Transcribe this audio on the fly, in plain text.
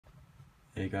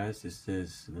Hey guys, this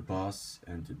is the boss,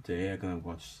 and today I'm gonna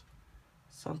watch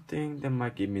something that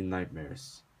might give me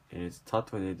nightmares. And it's top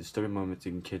 20 disturbing moments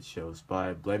in kids shows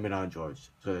by Blame It On George.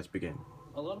 So let's begin.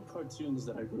 A lot of cartoons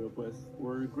that I grew up with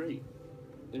were great.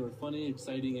 They were funny,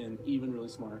 exciting, and even really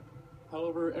smart.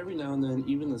 However, every now and then,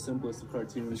 even the simplest of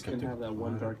cartoons can have that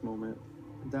one dark moment.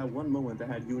 That one moment that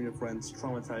had you and your friends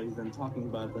traumatized and talking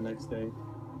about it the next day.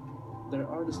 There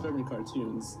are disturbing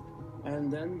cartoons,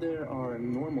 and then there are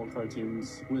normal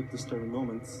cartoons with disturbing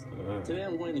moments. Today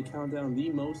I'm going to count down the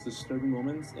most disturbing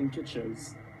moments in kid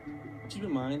shows. Keep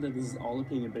in mind that this is all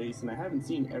opinion based, and I haven't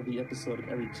seen every episode of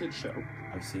every kid show.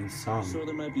 I've seen some. So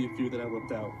there might be a few that I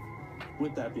left out.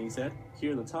 With that being said,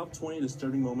 here are the top 20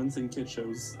 disturbing moments in kid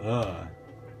shows.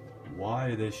 Why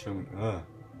are they showing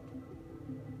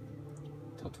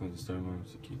top 20 disturbing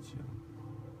moments in kids show?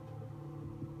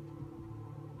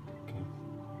 Okay.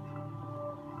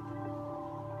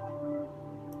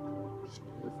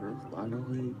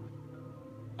 Finally,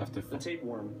 After the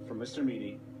tapeworm from Mr.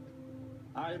 Meaty.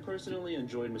 I personally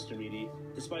enjoyed Mr. Meaty,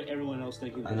 despite everyone else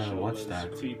thinking the show was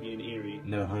creepy and eerie.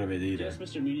 Never heard of it either. Yes,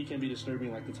 Mr. Meaty can be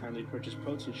disturbing, like the time they purchased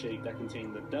protein shake that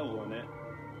contained the devil in it.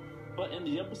 But in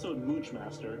the episode Mooch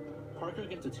Master, Parker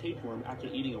gets a tapeworm after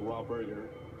eating a raw burger.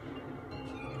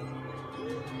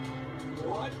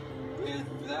 What is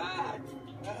that?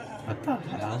 What the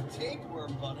hell?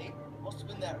 Tapeworm, buddy. Must have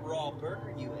been that raw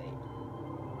burger you ate.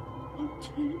 A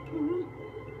tapeworm?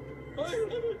 I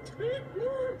had a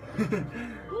tapeworm!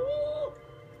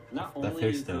 Not only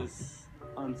is this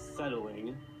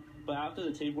unsettling, but after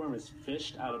the tapeworm is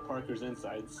fished out of Parker's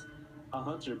insides, a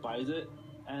hunter buys it,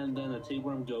 and then the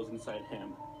tapeworm goes inside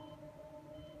him.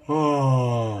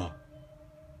 Oh.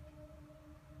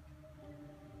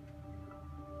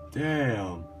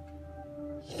 Damn.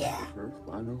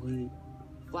 Finally.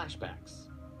 Flashbacks.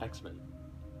 X-Men.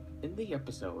 In the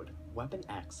episode Weapon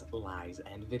X, Lies,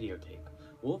 and Videotape,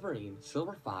 Wolverine,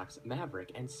 Silver Fox,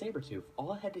 Maverick, and Sabretooth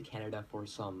all head to Canada for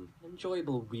some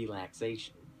enjoyable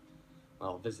relaxation.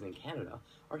 While visiting Canada,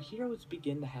 our heroes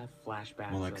begin to have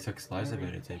flashbacks More like Sex, Lies, and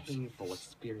very Videotapes. painful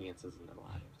experiences in their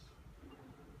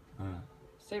lives.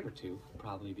 Sabretooth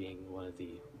probably being one of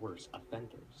the worst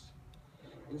offenders.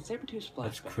 In Sabretooth's flashback,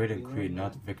 That's Creed and Creed,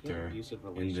 not Victor,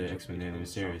 in the X-Men anime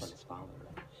series.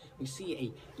 We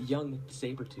see a young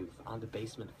Sabretooth on the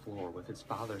basement floor with his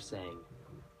father saying,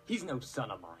 "He's no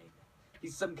son of mine.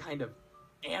 He's some kind of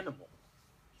animal.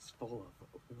 He's full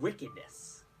of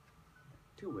wickedness."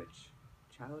 To which,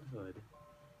 childhood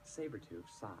Sabretooth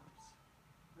sobs,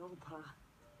 "No, Pa.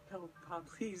 No, Pa,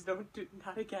 please don't do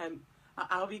not again.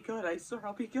 I'll be good. I swear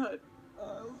I'll be good."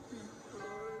 I'll be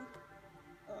good.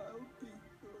 I'll be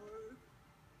good.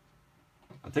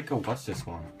 I think I'll watch this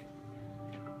one.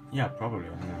 Yeah, probably.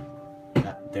 Yeah.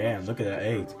 God damn, look at that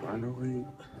age. Finally.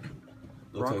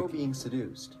 Rocco being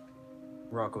seduced.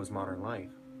 Rocco's modern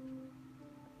life.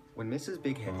 When Mrs.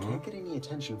 Bighead can't get any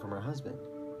attention from her husband,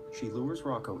 she lures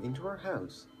Rocco into her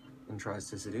house and tries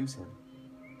to seduce him.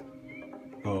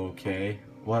 Okay.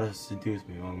 What does seduce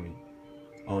me on me?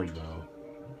 Oh no.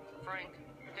 Frank,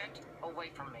 get away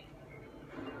from me.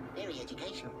 Very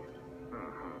educational.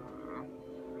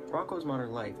 Rocco's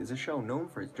Modern Life is a show known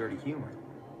for its dirty humor,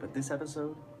 but this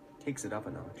episode takes it up a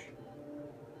notch.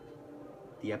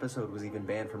 The episode was even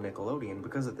banned from Nickelodeon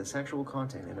because of the sexual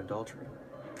content and adultery.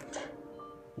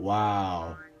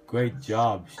 Wow. Great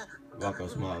job,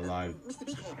 Rocco's Modern Life. Mr.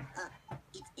 Bighead,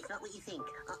 it's not what you think.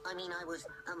 I mean, I was,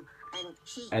 and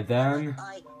she... And then...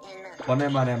 I, Thought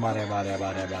about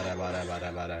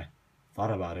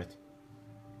it.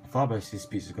 I thought about this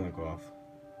piece is gonna go off.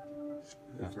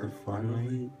 After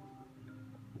finally...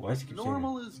 Why does he keep saying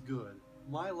Normal is good.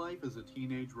 My life is a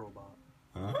teenage robot.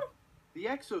 Huh? The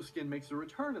exoskin makes a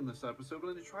return in this episode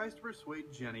when it tries to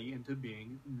persuade Jenny into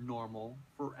being normal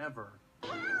forever. I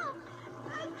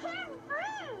can't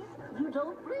breathe! You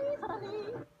don't breathe,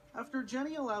 honey! After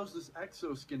Jenny allows this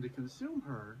exoskin to consume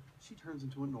her, she turns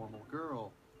into a normal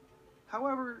girl.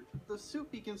 However, the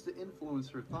suit begins to influence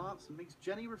her thoughts and makes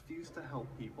Jenny refuse to help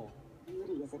people.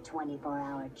 Beauty is a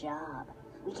 24-hour job.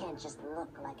 We can't just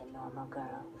look like a normal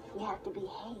girl. We have to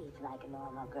behave like a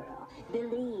normal girl.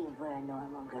 Believe we're a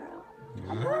normal girl.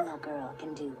 A normal girl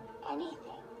can do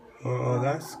anything. Oh,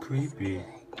 that's creepy.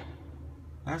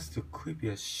 That's the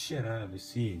creepiest shit I've ever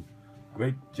seen.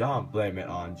 Great job, Blame It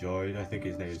On George. I think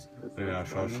his name is Blame It On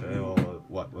George, or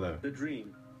what, whatever. The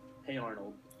Dream. Hey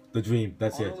Arnold. The Dream,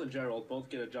 that's Arnold it. and Gerald both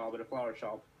get a job at a flower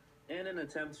shop in an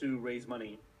attempt to raise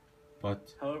money.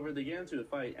 But... However, they get into a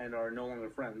fight and are no longer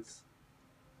friends.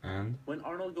 And? When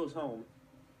Arnold goes home,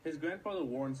 his grandfather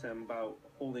warns him about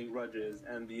holding grudges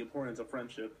and the importance of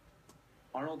friendship.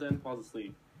 Arnold then falls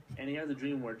asleep. and he has a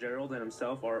dream where Gerald and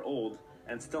himself are old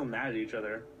and still mad at each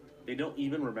other. They don't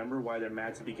even remember why they're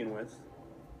mad to begin with.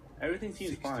 Everything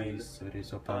seems fine 60s, so it is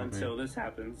so powerful. until this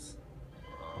happens.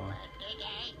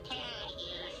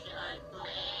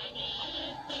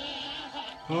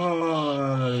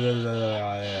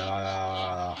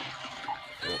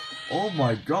 Oh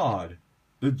my god!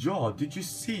 The jaw, did you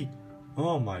see?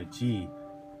 Oh my gee.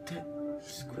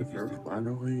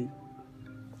 Finally.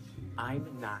 I'm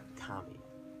not Tommy,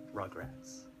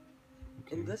 Rugrats.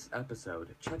 In this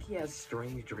episode, Chucky has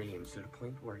strange dreams to the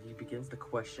point where he begins to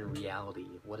question reality,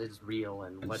 what is real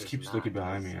and It what just is keeps not. looking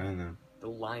behind me, I don't know. The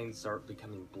lines start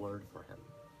becoming blurred for him.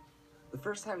 The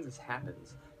first time this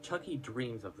happens, Chucky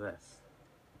dreams of this.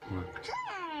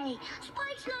 Hey,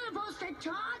 Spike's not supposed to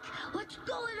talk. What's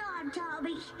going on,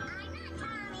 Tommy? I'm not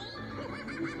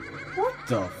Tommy. What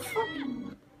the fuck?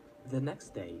 The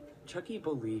next day, Chucky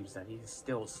believes that he's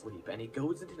still asleep and he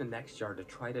goes into the next yard to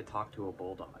try to talk to a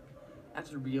bulldog.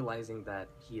 After realizing that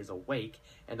he is awake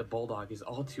and a bulldog is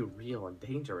all too real and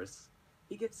dangerous,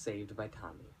 he gets saved by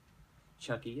Tommy.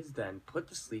 Chucky is then put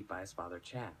to sleep by his father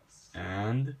Chaz.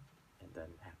 And then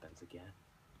happens again.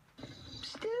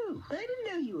 Stu, I didn't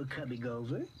know you were coming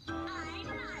over. I'm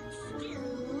not Stu.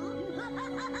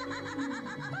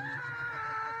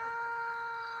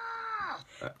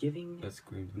 Giving that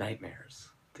screamed. nightmares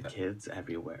to kids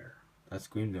everywhere. That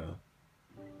screamed though.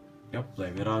 Yep,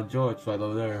 blame it on George right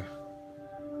over there.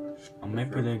 I'll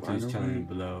make a link to his channel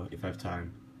below if I have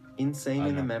time. Insane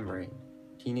in the Membrane,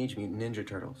 Teenage Mutant Ninja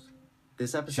Turtles.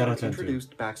 This episode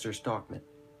introduced Baxter Stockman,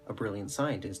 a brilliant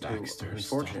scientist who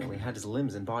unfortunately had his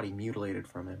limbs and body mutilated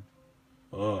from him.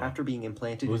 After being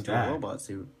implanted into a robot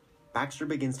suit, Baxter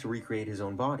begins to recreate his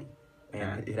own body,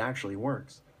 and it actually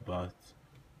works.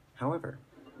 However,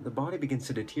 the body begins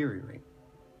to deteriorate.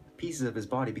 Pieces of his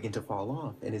body begin to fall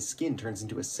off, and his skin turns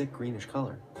into a sick greenish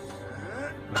color.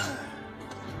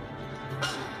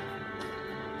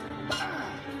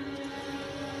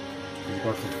 He's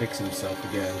about to fix himself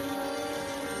again.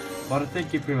 But I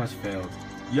think he pretty much failed.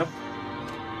 Yup.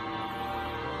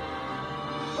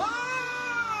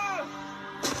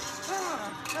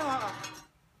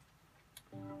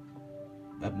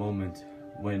 That moment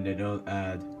when they don't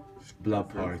add blood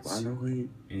parts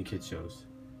in kid shows.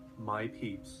 My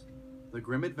peeps. The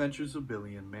Grim Adventures of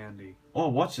Billy and Mandy. Oh,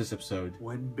 watch this episode.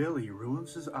 When Billy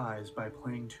ruins his eyes by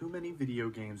playing too many video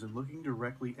games and looking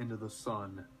directly into the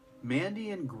sun, Mandy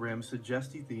and Grim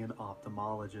suggest he see an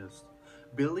ophthalmologist.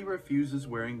 Billy refuses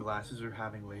wearing glasses or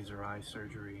having laser eye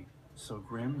surgery, so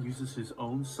Grim uses his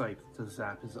own sight to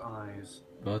zap his eyes.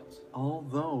 But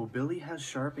although Billy has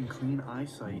sharp and clean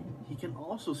eyesight, he can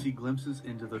also see glimpses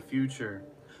into the future,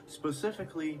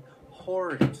 specifically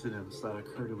horror incidents that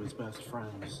occur to his best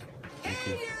friends.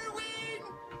 okay.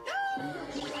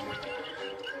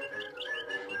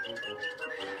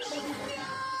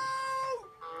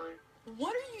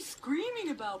 What are you screaming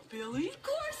about, Billy? Of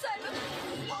course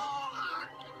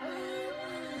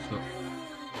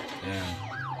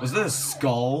Yeah. Was that a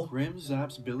skull? Grim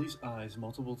zaps Billy's eyes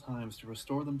multiple times to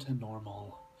restore them to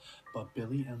normal, but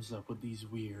Billy ends up with these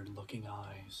weird-looking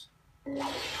eyes.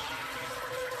 That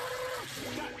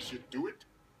should do it.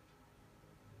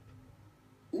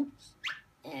 Oops.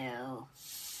 Ew.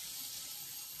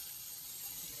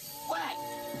 What?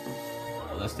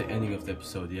 Well, that's the ending of the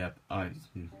episode. Yep.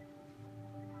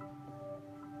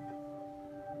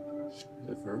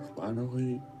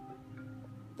 Finally.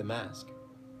 The Mask.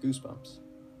 Goosebumps.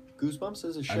 Goosebumps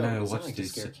is a show designed to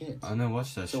scare kids. I never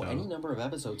watched that show. So any number of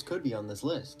episodes could be on this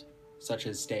list, such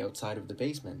as Stay Outside of the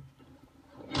Basement.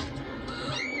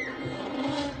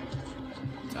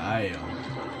 Damn.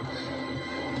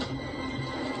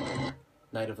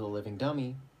 Night of the Living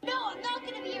Dummy. No, I'm not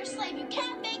gonna be your slave. You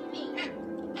can't make me.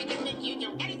 I can make you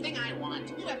do anything I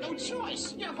want. You have no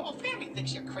choice. Your whole family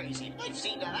thinks you're crazy. I've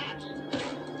seen to that.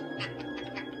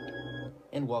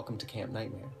 And Welcome to Camp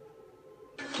Nightmare.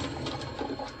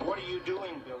 What are you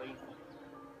doing, Billy?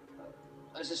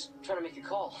 I was just trying to make a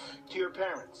call. To your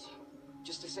parents?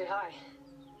 Just to say hi.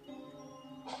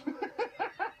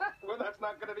 Well, that's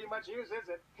not going to be much use, is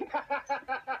it?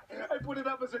 I put it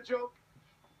up as a joke.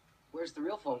 Where's the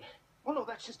real phone? Well, no,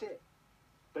 that's just it.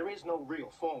 There is no real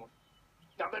phone.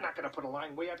 Now, they're not going to put a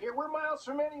line way up here. We're miles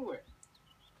from anywhere.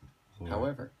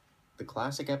 However, the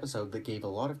classic episode that gave a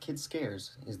lot of kids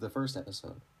scares is the first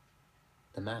episode,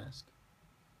 The Mask.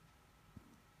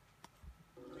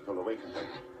 Go away from them.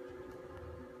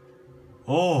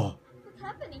 Oh! What's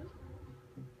happening?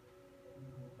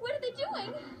 What are they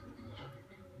doing?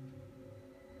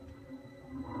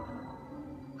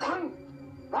 Run!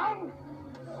 Run!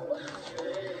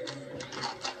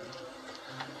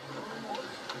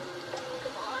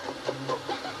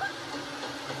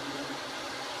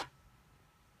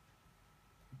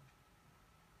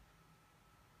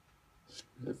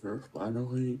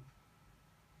 finally.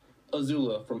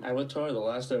 Azula from Avatar: The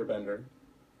Last Airbender.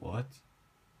 What?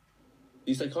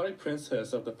 The psychotic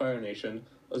princess of the Fire Nation,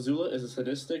 Azula is a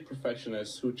sadistic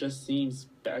perfectionist who just seems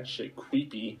batshit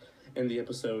creepy in the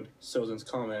episode Sozin's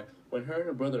Comet when her and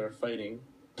her brother are fighting.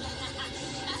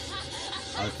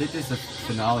 I think this is the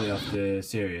finale of the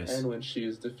series. And when she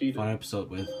is defeated. Final episode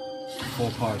with 4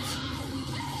 parts.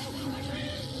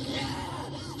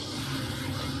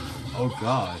 Oh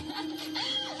god.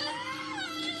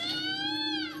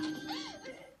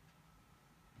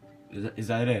 Is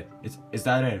that it? Is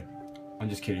that it? I'm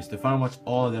just curious. To finally watch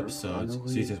all the episodes,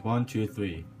 seasons 1, 2,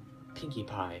 3. Pinkie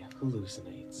Pie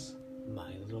hallucinates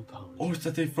My Little Pony. Oh, it's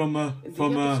that thing from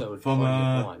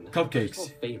Cupcakes.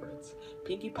 Cupcakes. Favorites.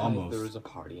 Pinkie Pie Almost. throws a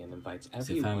party and invites It's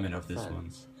a everyone fan of of this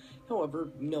friends. However,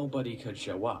 nobody could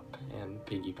show up, and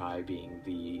Pinkie Pie, being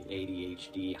the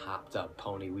ADHD hopped-up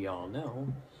pony we all know,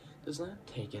 does not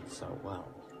take it so well.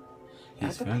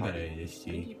 His At the friend got party, ADHD.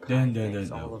 Pinkie Pie Dun, thanks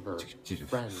dun, all of her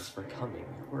friends for coming,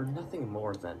 who are nothing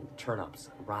more than turnips,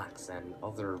 rocks, and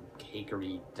other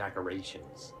cakery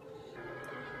decorations.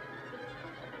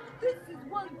 This is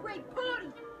one great party!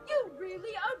 You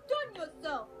really outdone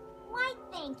yourself! Why,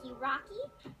 thank you, Rocky.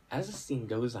 As the scene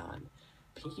goes on,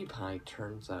 Pinkie Pie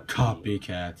turns out to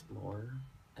Copycat. be more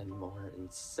and more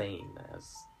insane as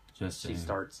Just she saying.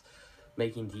 starts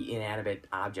making the inanimate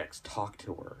objects talk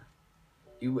to her.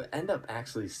 You end up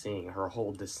actually seeing her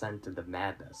whole descent into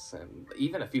madness, and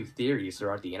even a few theories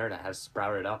throughout the internet has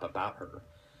sprouted up about her.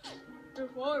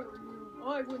 If I were you,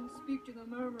 I wouldn't speak to the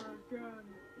murmur again.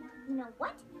 You know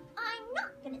what? I'm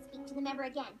not gonna speak to them ever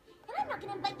again. And I'm not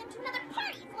gonna invite them to another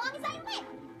party as long as I live.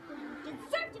 They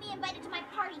deserve to be invited to my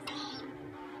parties.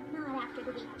 Not after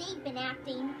the way they've been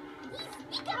acting. These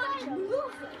speak about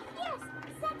losers. Yes,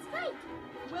 that's right.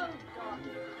 Well done.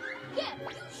 Yeah,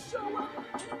 you show up.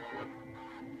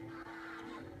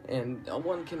 And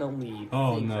one can only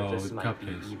Oh think no, that this might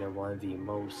Cupcakes. be either one of the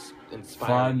most Fun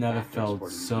inspiring never factors felt for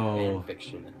the so fan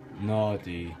fiction.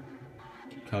 naughty.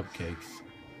 Cupcakes.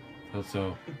 Felt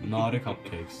so naughty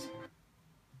cupcakes.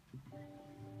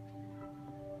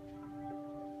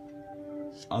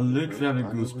 I'm literally having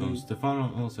goosebumps. The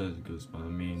final also has goosebumps. I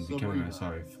mean, the cameraman,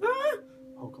 sorry.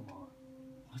 Pokemon.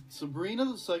 What? Sabrina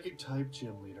the Psychic Type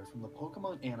Gym Leader from the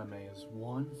Pokemon anime is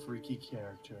one freaky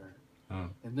character. Oh.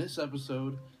 In this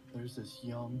episode, there's this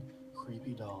young,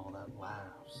 creepy doll that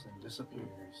laughs and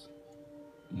disappears.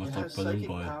 What's It up, has balloon psychic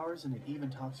boy? powers and it even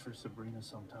talks for Sabrina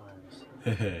sometimes.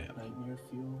 Hehe. Nightmare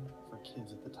fuel for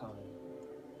kids at the time.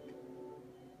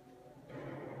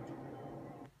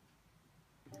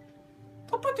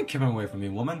 Don't put the camera away from me,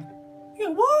 woman. Yeah,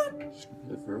 what?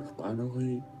 Never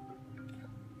finally.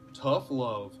 Tough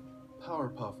Love,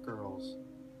 Powerpuff Girls.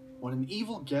 When an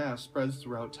evil gas spreads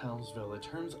throughout Townsville, it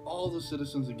turns all the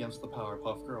citizens against the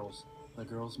Powerpuff Girls. The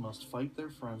girls must fight their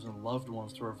friends and loved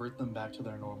ones to revert them back to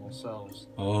their normal selves.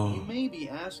 Oh. You may be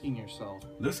asking yourself,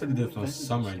 Looks like who they did from invented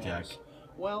Samurai this Jack. gas?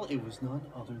 Well, it was none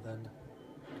other than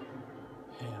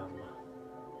him.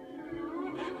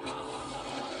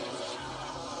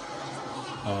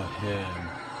 Oh, him.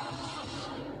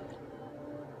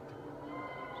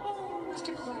 Oh,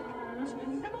 Mr. Claus,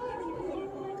 am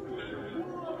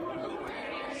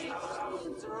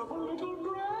miserable little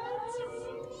brats?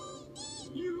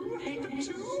 You hate them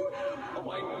too?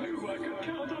 Oh, I knew I could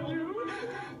count on you.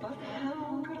 But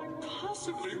how could I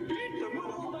possibly beat them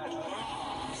with all that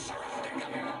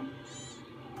surrounding them?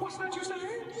 What's that you say?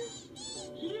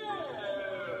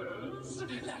 Yes,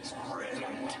 that's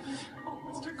brilliant. Oh,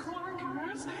 Mr.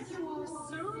 Clarkers, you are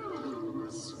so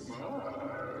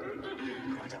smart.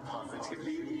 Quite a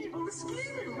positively evil scheme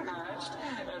you hatched,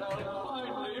 and I'll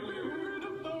finally be rid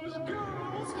of those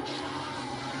girls.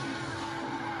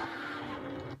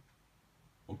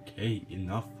 Okay,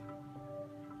 enough.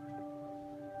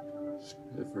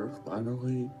 Never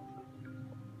finally.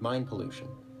 Mind pollution.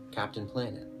 Captain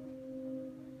Planet.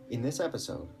 In this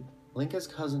episode, Linka's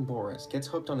cousin Boris gets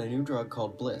hooked on a new drug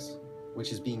called Bliss,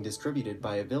 which is being distributed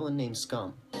by a villain named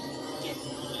Scum. Get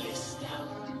Bliss down.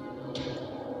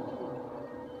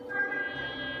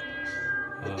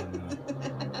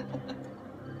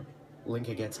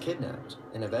 Linka gets kidnapped,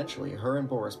 and eventually her and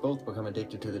Boris both become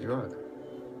addicted to the drug.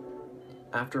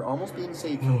 After almost being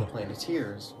saved from the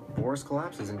Planeteers, Boris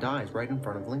collapses and dies right in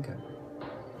front of Linka.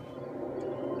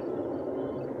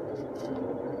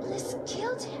 Bliss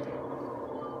killed him.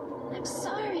 I'm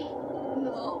sorry.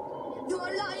 No, you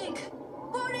are lying.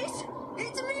 Boris,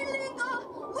 it's me, Linka.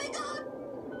 Wake up.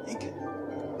 Linka,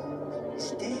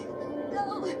 he's dead.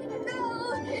 No, no, no.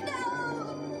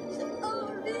 Oh,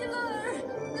 River.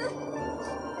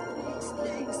 These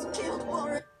things killed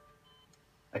Boris.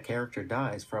 A character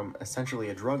dies from essentially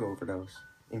a drug overdose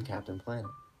in Captain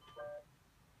Planet.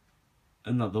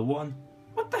 Another one?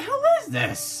 What the hell is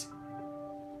this?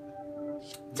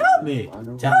 Tell me!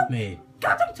 Tell me!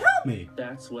 Goddamn tell me!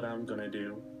 That's what I'm gonna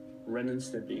do. Ren and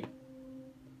Stimpy.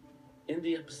 In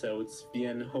the episode,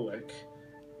 Sven Hoek,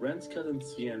 Ren's cousin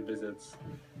Sven visits,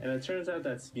 and it turns out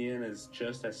that Sven is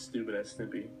just as stupid as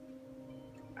Stimpy.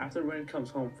 After Ren comes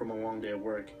home from a long day of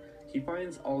work, he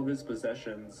finds all of his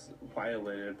possessions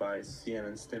violated by Sven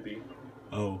and Stimpy.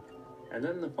 Oh. And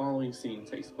then the following scene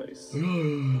takes place.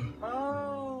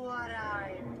 Oh, what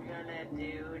I'm gonna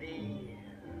do to you.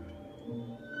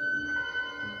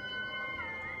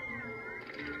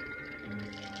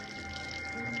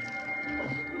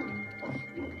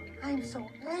 I'm so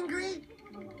angry.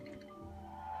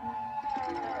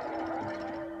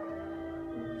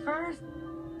 First,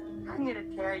 I'm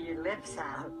gonna tear your lips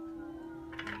out.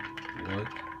 What?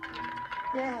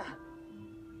 Yeah.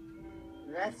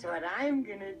 That's what I'm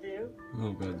gonna do.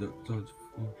 Oh god, don't.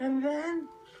 And then,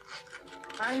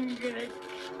 I'm gonna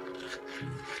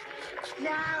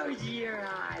gouge your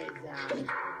eyes out.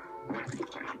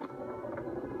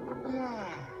 Yeah.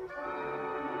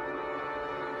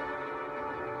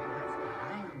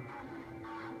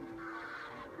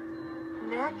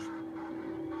 Next,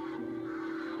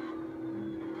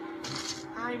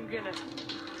 I'm gonna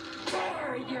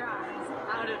tear your eyes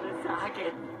out of the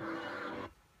socket.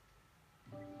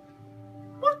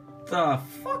 What the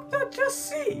fuck did I just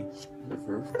see?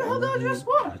 What the hell did I just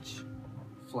watch?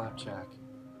 Flapjack.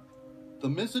 The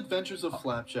Misadventures of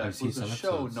Flapjack I've seen was a some show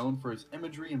episodes. known for its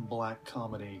imagery and black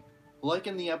comedy. Like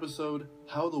in the episode,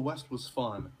 How the West Was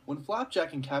Fun, when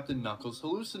Flapjack and Captain Knuckles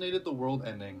hallucinated the world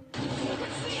ending.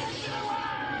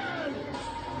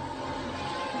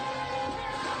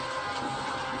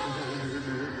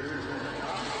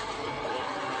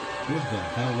 What the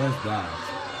hell is that?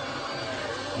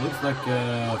 Looks like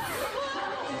the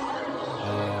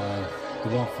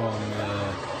one from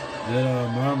Little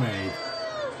Mermaid.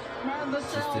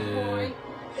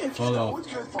 Just full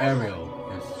of Ariel.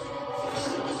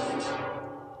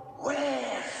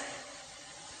 Yes.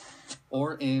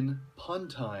 Or in Pun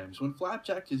Times, when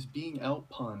Flapjack is being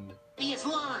out-punned. These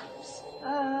limes.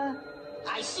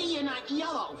 I see you're not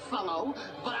yellow, fellow,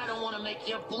 but I don't want to make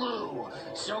you blue.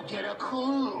 So get a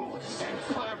clue and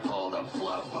purple to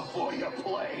float before you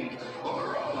play,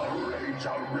 or I'll arrange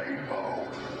a rainbow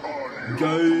on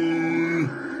Gay.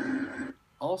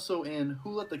 Also in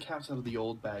Who Let the Cats Out of the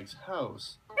Old Bag's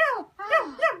House. No, no,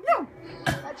 no, no!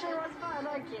 That sure was fun,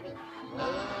 I'm kidding.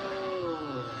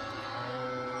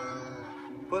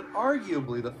 But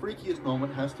arguably, the freakiest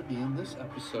moment has to be in this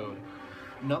episode.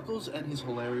 Knuckles and his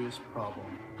hilarious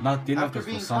problem. Not the After Knuckles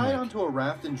being for tied Sonic. onto a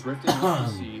raft and drifting out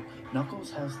to sea,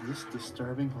 Knuckles has this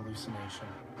disturbing hallucination.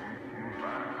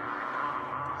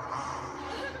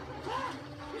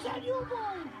 Is that you,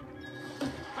 boy?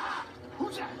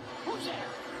 Who's that? Who's there?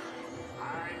 I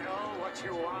know what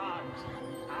you want.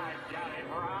 I got it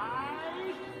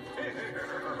right.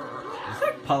 Is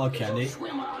that Paulo Candy?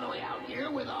 Swim all the way out here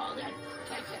with all that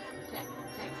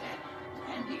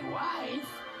handy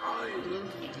wife. It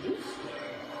is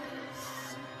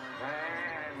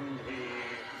Handy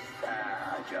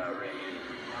surgery.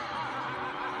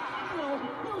 No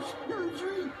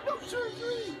surgery! No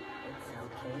surgery! It's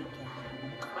okay,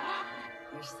 Captain.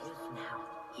 You're safe now.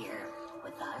 Here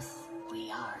with us,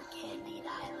 we are Candied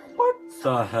Island. What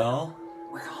the hell?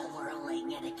 We're all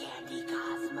whirling in a candy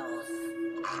cosmos.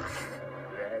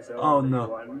 There's Oh, only no.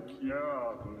 one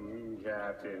cure,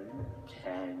 Captain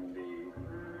Candy.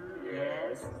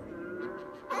 Yes.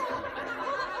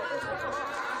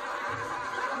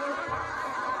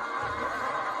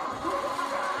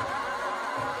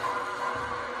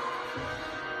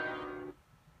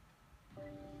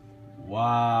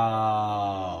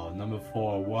 Wow. Number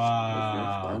 4.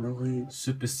 Wow. Finally.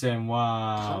 Super Saiyan. Tom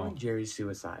Wow. and Jerry's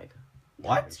suicide.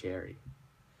 What? Tom and Jerry.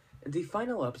 In the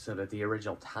final episode of the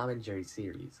original Tom and Jerry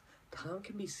series, Tom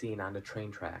can be seen on the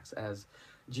train tracks as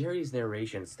Jerry's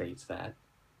narration states that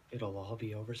it'll all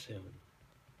be over soon,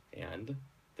 and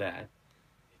that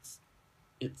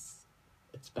it's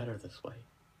better this way.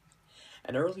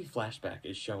 An early flashback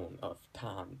is shown of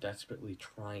Tom desperately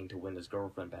trying to win his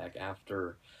girlfriend back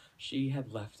after she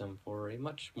had left him for a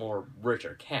much more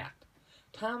richer cat.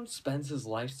 Tom spends his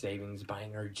life savings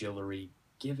buying her jewelry,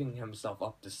 giving himself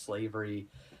up to slavery,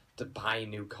 to buy a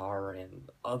new car and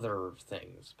other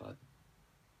things, but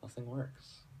nothing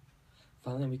works.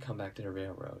 Finally, we come back to the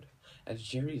railroad, as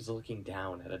Jerry is looking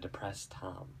down at a depressed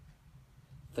Tom,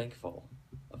 thankful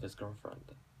of his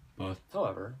girlfriend. But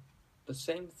However, the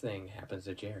same thing happens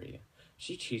to Jerry.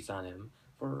 She cheats on him,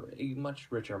 for a much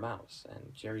richer mouse,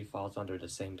 and Jerry falls under the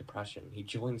same depression. He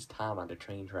joins Tom on the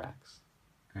train tracks.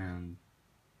 And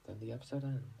then the episode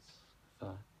ends with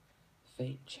a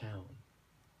faint sound.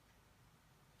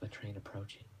 The train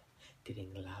approaching,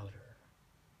 getting louder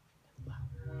and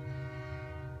louder,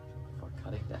 before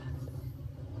cutting to end.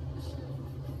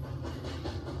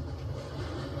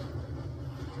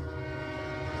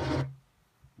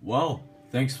 Well,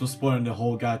 thanks for spoiling the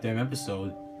whole goddamn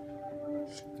episode.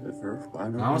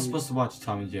 I was supposed to watch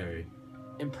Tom and Jerry.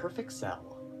 In Perfect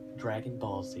Cell, Dragon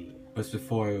Ball Z. But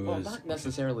before it was... Well, not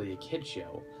necessarily a kid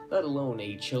show, let alone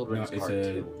a children's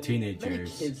cartoon. It's a teenagers Many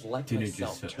kids like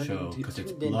myself show because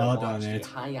it's tuned in blood to watch on it. the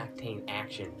high-octane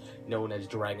action known as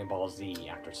Dragon Ball Z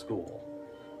after school.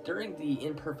 During the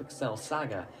Imperfect Cell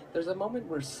saga, there's a moment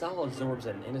where Cell absorbs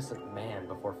an innocent man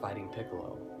before fighting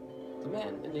Piccolo. The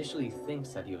man initially thinks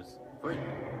that he was free,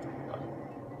 but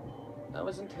that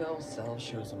was until Cell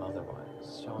shows him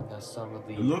otherwise, showing us some of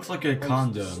the It looks like a most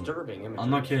condom. disturbing imagery I'm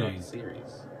not throughout kidding. the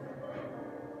series.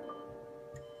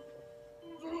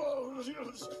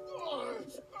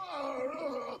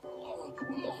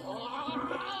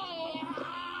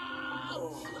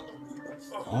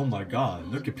 Oh my god,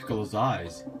 look at Piccolo's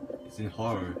eyes. It's in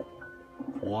horror.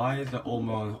 Why is the old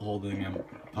man holding a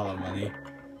pile of money?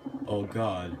 Oh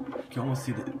god, you can almost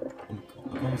see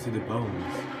the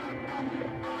bones.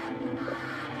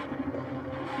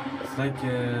 It's like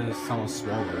someone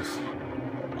swallows.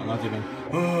 Or not even.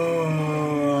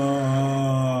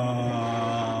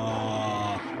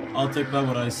 I'll take back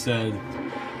what I said.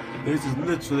 This is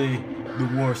literally the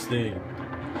worst thing.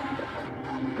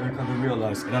 I come to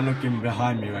realize, and I'm looking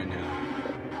behind me right now.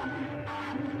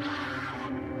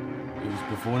 It was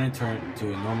before it turned to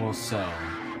a normal cell.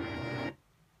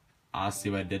 I see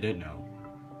what I didn't know.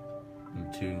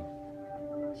 Number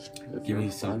 2. Give me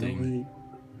something.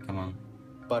 Come on.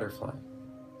 Butterfly.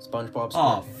 SpongeBob SquarePants.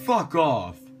 Oh, fuck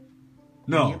off! In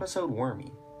the No. episode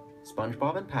Wormy,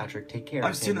 SpongeBob and Patrick take care of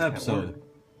I've seen the Sandy's pet episode. worm.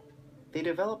 They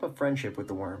develop a friendship with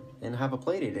the worm and have a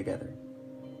playdate together.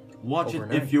 Watch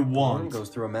Overnight, it if you the worm want. goes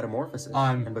through a metamorphosis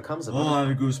I'm and becomes a oh, butterfly. I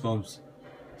have goosebumps.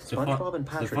 SpongeBob and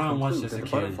Patrick Stefan watched conclude this that as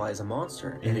the a butterfly kid, is a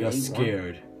monster and he it got ate one.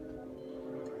 scared.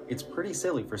 It's pretty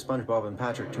silly for SpongeBob and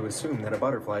Patrick to assume that a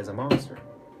butterfly is a monster.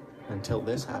 Until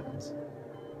this happens.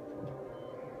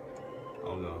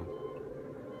 Oh no.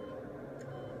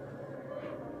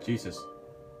 Jesus.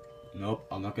 Nope,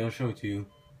 I'm not gonna show it to you.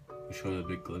 I'll show you a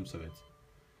big glimpse of it.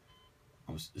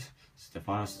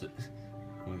 Stefan,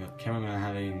 oh my god, cameraman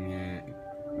having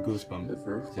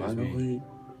goosebumps. Excuse me.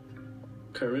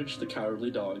 Courage the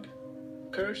Cowardly Dog.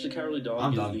 Courage the Cowardly I'm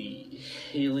Dog is done. the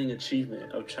hailing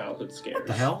achievement of childhood scares. What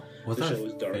the hell? Was the that show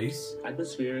is dark, face?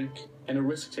 atmospheric, and a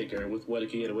risk taker with what it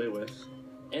can get away with.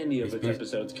 Any of It's its based-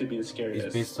 episodes could be the scariest,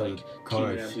 It's based on like King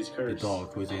Courage, Ramsay's the Curse.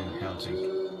 dog who's in housing.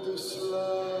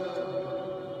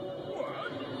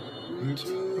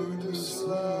 Return the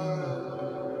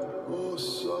slab, or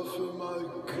suffer my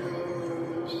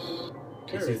curse.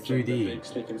 This is Courage of 3D. the Big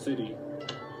Stinking City.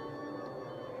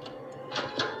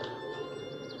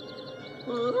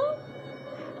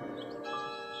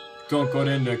 Don't go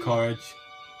in there, Courage.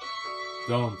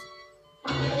 Don't.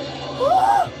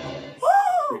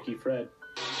 Freaky Fred.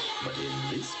 But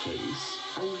in this case,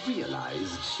 I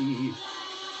realized she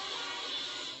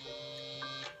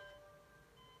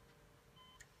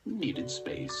needed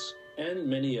space. And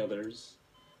many others.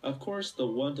 Of course, the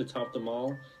one to top them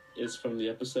all is from the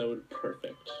episode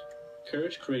Perfect.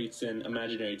 Courage creates an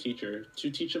imaginary teacher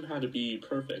to teach him how to be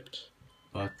perfect.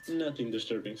 But Nothing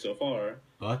disturbing so far,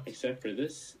 But except for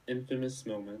this infamous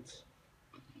moment.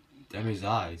 damn his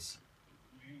eyes.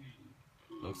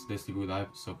 Looks this good eyes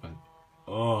open.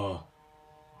 Oh.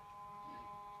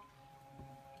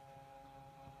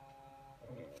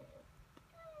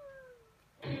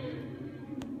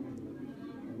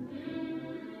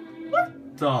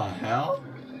 What the hell?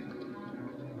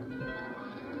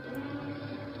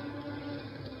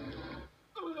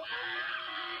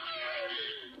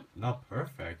 Not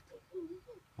perfect.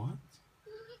 What?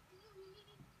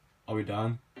 Are we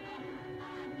done?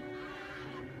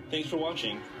 Thanks for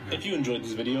watching. If you enjoyed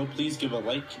this video, please give a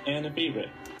like and a favorite.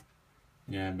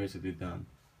 Yeah, I'm basically done.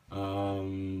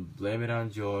 Blame it on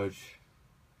George.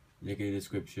 Link in the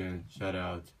description. Shout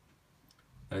out.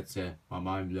 That's it. My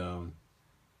mind blown.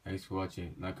 Thanks for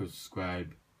watching. Like or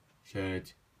subscribe. Share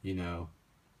it. You know.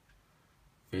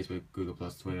 Facebook, Google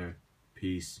Plus, Twitter.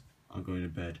 Peace. I'm going to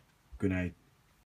bed. Good night.